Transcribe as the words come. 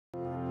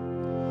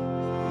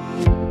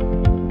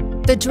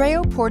The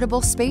Dreo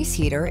portable space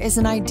heater is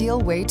an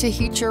ideal way to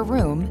heat your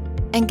room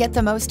and get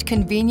the most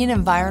convenient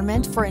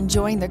environment for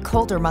enjoying the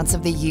colder months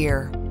of the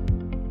year.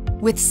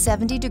 With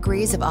 70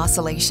 degrees of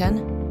oscillation,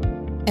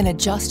 an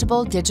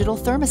adjustable digital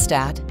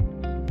thermostat,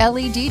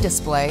 LED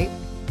display,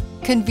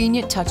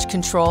 convenient touch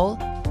control,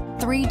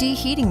 3D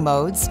heating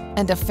modes,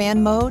 and a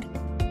fan mode,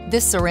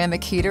 this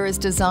ceramic heater is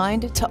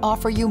designed to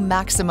offer you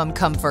maximum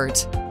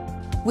comfort.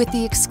 With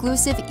the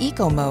exclusive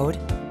Eco mode,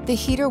 the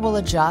heater will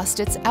adjust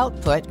its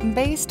output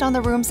based on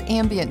the room's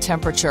ambient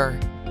temperature,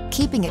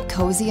 keeping it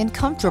cozy and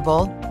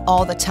comfortable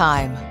all the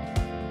time.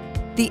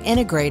 The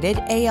integrated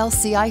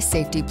ALCI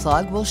safety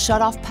plug will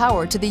shut off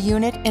power to the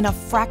unit in a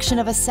fraction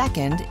of a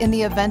second in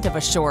the event of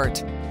a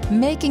short,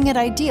 making it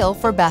ideal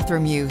for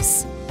bathroom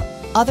use.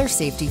 Other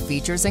safety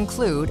features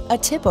include a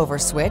tip-over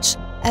switch,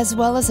 as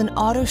well as an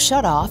auto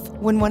shut-off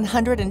when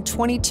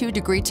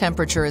 122-degree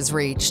temperature is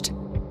reached.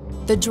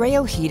 The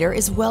Dreo heater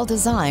is well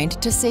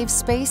designed to save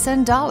space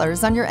and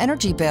dollars on your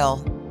energy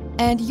bill.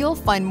 And you'll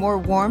find more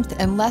warmth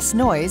and less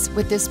noise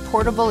with this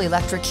portable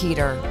electric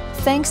heater,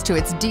 thanks to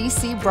its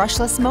DC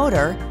brushless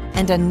motor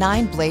and a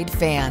 9-blade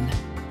fan.